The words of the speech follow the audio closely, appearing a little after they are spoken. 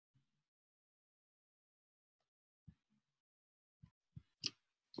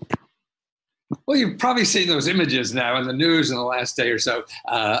Well, you've probably seen those images now in the news in the last day or so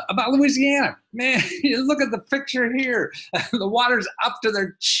about Louisiana. Man, you look at the picture here. The water's up to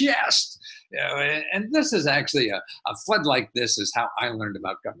their chest. You know, and this is actually a flood like this is how I learned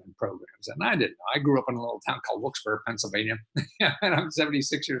about government programs. And I didn't know. I grew up in a little town called Wilkesboro, Pennsylvania, and I'm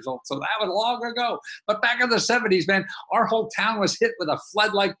 76 years old. So that was long ago. But back in the 70s, man, our whole town was hit with a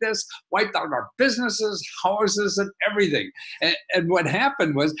flood like this, wiped out our businesses, houses, and everything. And what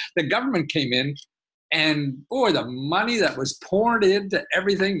happened was the government came in, and boy, the money that was poured into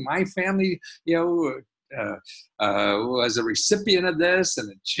everything, my family, you know, was a recipient of this,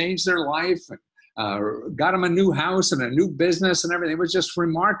 and it changed their life, and got them a new house and a new business and everything. It was just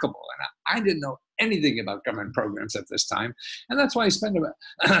remarkable. And I didn't know anything about government programs at this time. And that's why I spend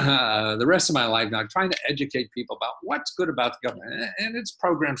the rest of my life now trying to educate people about what's good about the government. And it's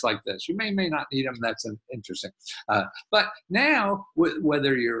programs like this. You may not need them. That's interesting. But now,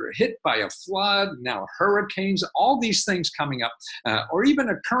 whether you're hit by a flood, now hurricanes, all these things coming up, or even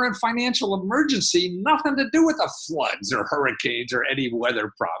a current financial emergency, nothing to do with the floods or hurricanes or any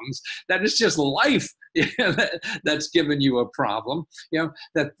weather problems. That is just life that's given you a problem, you know,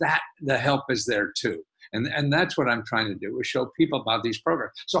 that the help is there too. And that's what I'm trying to do, is show people about these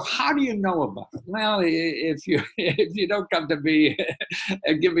programs. So how do you know about it? Well, if you don't come to me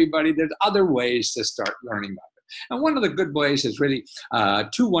and give me money, there's other ways to start learning about it. And one of the good ways is really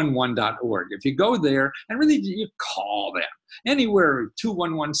 211.org. If you go there and really you call them, anywhere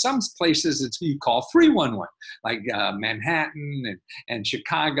 211, some places you call 311, like Manhattan and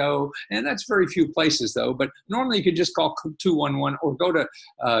Chicago, and that's very few places though, but normally you could just call 211 or go to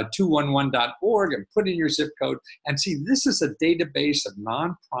 211.org and put in your zip code and see this is a database of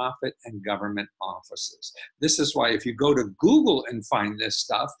nonprofit and government offices. This is why if you go to Google and find this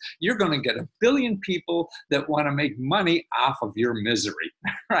stuff, you're going to get a billion people that want to make money off of your misery,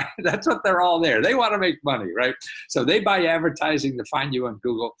 right? That's what they're all there. They want to make money, right? So they buy advertising to find you on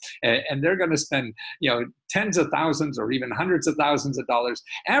Google, and they're going to spend, you know, tens of thousands or even hundreds of thousands of dollars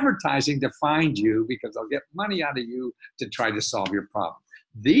advertising to find you because they'll get money out of you to try to solve your problem.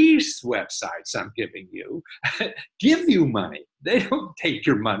 These websites I'm giving you give you money. They don't take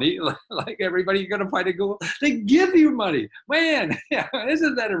your money like everybody you're going to find at Google. They give you money. Man, yeah,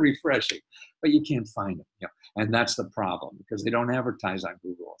 isn't that a refreshing? But you can't find them. You know? And that's the problem because they don't advertise on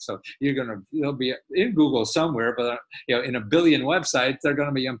Google. So you'll be in Google somewhere, but you know, in a billion websites, they're going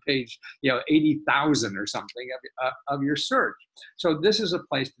to be on page 80,000 or something of your search. So this is a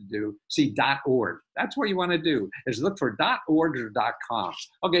place to do. See .org. That's what you want to do is look for .org or .com.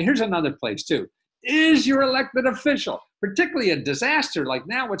 Okay, here's another place too. Is your elected official, particularly a disaster like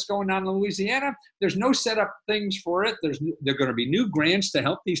now what's going on in Louisiana, there's no set up things for it. There are going to be new grants to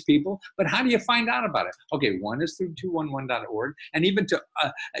help these people, but how do you find out about it? Okay, one is through 211.org, and even to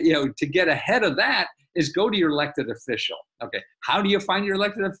get ahead of that is go to your elected official. Okay, how do you find your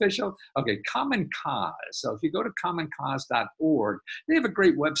elected official? Okay, Common Cause. So if you go to commoncause.org, they have a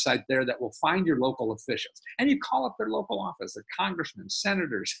great website there that will find your local officials. And you call up their local office, their congressmen,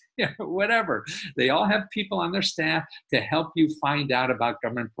 senators, whatever. They all have people on their staff to help you find out about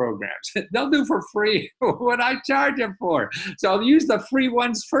government programs. They'll do for free what I charge them for. So I'll use the free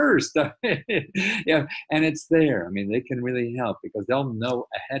ones first. Yeah, and it's there. I mean, they can really help because they'll know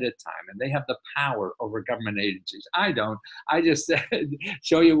ahead of time, and they have the power over government agencies. I don't. I just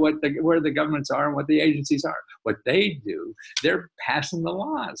show you where the governments are and what the agencies are. What they do, they're passing the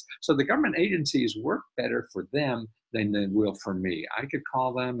laws. So the government agencies work better for them than they will for me. I could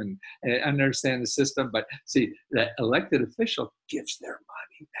call them and understand the system, but see, the elected official gives their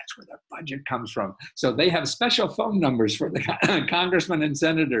money. That's where their budget comes from. So they have special phone numbers for the congressmen and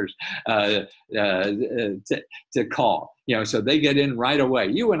senators to call. You know, so they get in right away.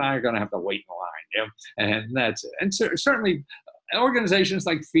 You and I are going to have to wait in line. You know, and that's it. And certainly organizations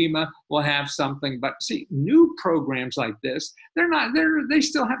like FEMA will have something, but see, new programs like this, they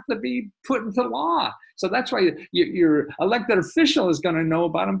still have to be put into law. So that's why your elected official is going to know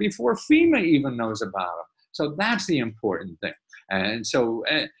about them before FEMA even knows about them. So that's the important thing. And so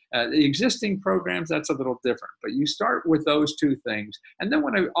the existing programs, that's a little different, but you start with those two things. And then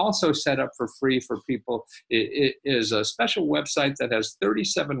what I also set up for free for people is a special website that has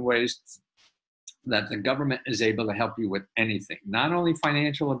 37 ways that the government is able to help you with anything, not only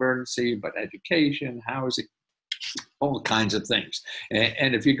financial emergency, but education, housing, all kinds of things.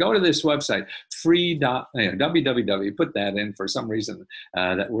 And if you go to this website, www, put that in for some reason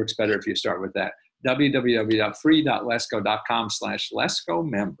that works better if you start with that, www.free.lesko.com/Lesko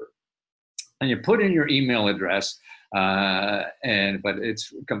member. And you put in your email address, But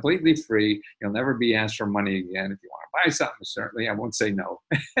it's completely free. You'll never be asked for money again. If you want to buy something, certainly I won't say no.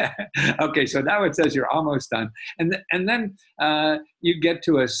 Okay, so now it says you're almost done. And then you get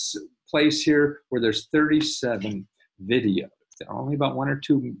to a place here where there's 37 videos. They're only about 1 or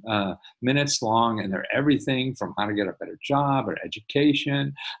 2 minutes long, and they're everything from how to get a better job or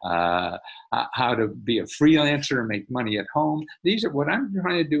education, how to be a freelancer and make money at home. These are what I'm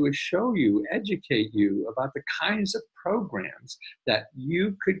trying to do is show you, educate you about the kinds of programs that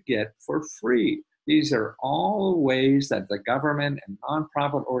you could get for free. These are all ways that the government and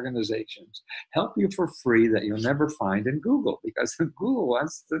nonprofit organizations help you for free that you'll never find in Google, because Google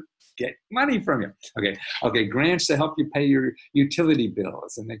wants to get money from you. Okay, grants to help you pay your utility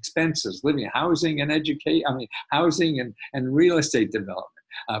bills and expenses, living, housing and housing and real estate development.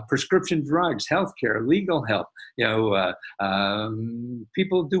 Prescription drugs, healthcare, legal help.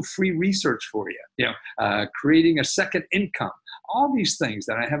 People do free research for you. Creating a second income. All these things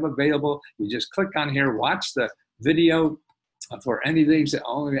that I have available. You just click on here, watch the video for any of these,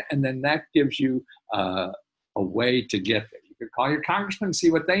 and then that gives you a way to get there. You could call your congressman and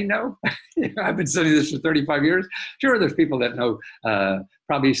see what they know. I've been studying this for 35 years. Sure, there's people that know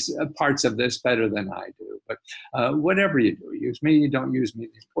probably parts of this better than I do. But whatever you do, use me, don't use me.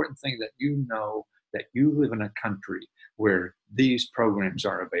 The important thing that you know that you live in a country where these programs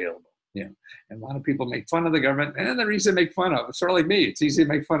are available. And a lot of people make fun of the government, and the reason they make fun of, it's sort of like me. It's easy to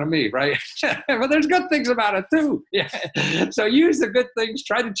make fun of me, right? But there's good things about it too. So use the good things,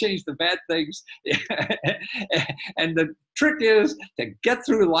 try to change the bad things. And the trick is to get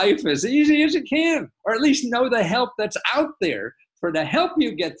through life as easy as you can, or at least know the help that's out there to help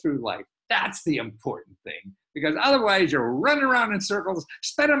you get through life. That's the important thing, because otherwise you're running around in circles,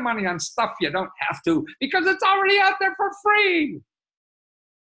 spending money on stuff you don't have to, because it's already out there for free.